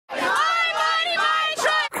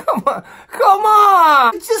Come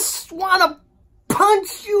on! I just wanna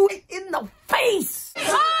punch you in the face!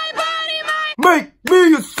 My body, my... Make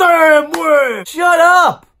me a sandwich! Shut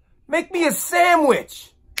up! Make me a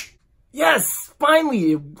sandwich! Yes!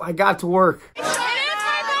 Finally, I got to work. It is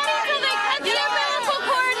my body till they cut the umbilical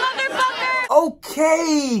cord, motherfucker!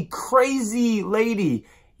 Okay, crazy lady.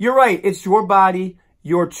 You're right, it's your body,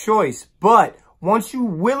 your choice. But once you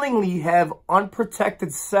willingly have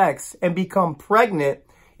unprotected sex and become pregnant,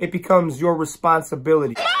 it becomes your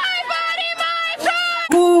responsibility. My body, my choice!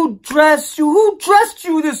 Who dressed you? Who dressed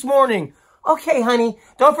you this morning? Okay, honey,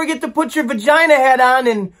 don't forget to put your vagina hat on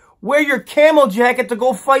and wear your camel jacket to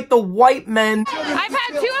go fight the white men. I've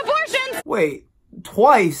had 2 abortions! Wait,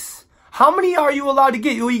 twice? How many are you allowed to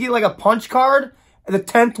get? You get like a punch card? The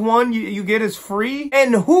 10th one you get is free?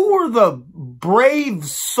 And who were the brave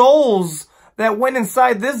souls that went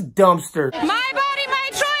inside this dumpster? My body, my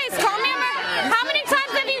choice! Call me how many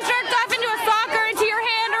times have you jerked off into a sock or into your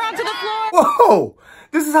hand or onto the floor? Whoa!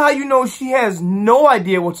 This is how you know she has no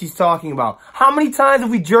idea what she's talking about. How many times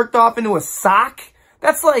have we jerked off into a sock?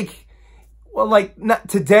 That's like, well, like, not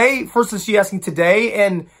today. First, is she asking today?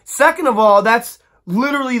 And second of all, that's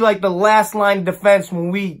literally like the last line of defense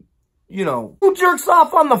when we, you know, who jerks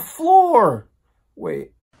off on the floor?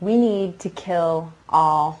 Wait. We need to kill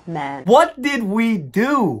all men. What did we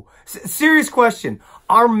do? Serious question.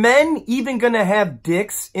 Are men even gonna have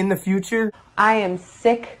dicks in the future? I am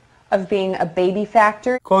sick of being a baby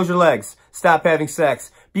factory. Close your legs. Stop having sex.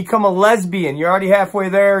 Become a lesbian. You're already halfway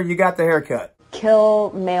there. You got the haircut.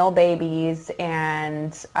 Kill male babies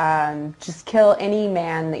and just kill any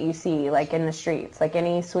man that you see, like in the streets, like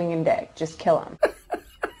any swinging dick. Just kill him.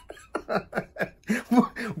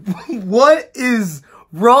 What is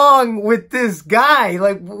wrong with this guy?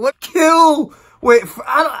 Like, what kill? Wait,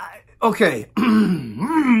 okay.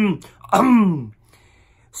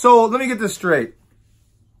 So let me get this straight.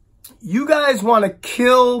 You guys want to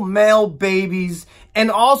kill male babies, and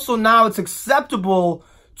also now it's acceptable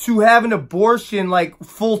to have an abortion like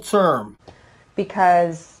full term.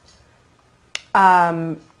 Because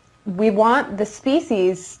we want the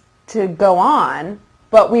species to go on,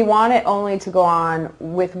 but we want it only to go on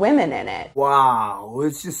with women in it. Wow,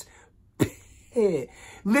 it's just...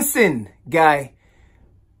 Listen, guy,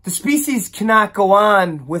 the species cannot go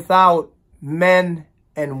on without men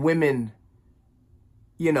and women,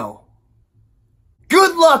 you know.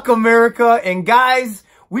 Good luck, America. And guys,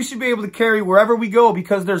 we should be able to carry wherever we go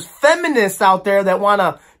because there's feminists out there that want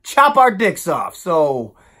to chop our dicks off.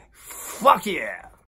 So, fuck yeah.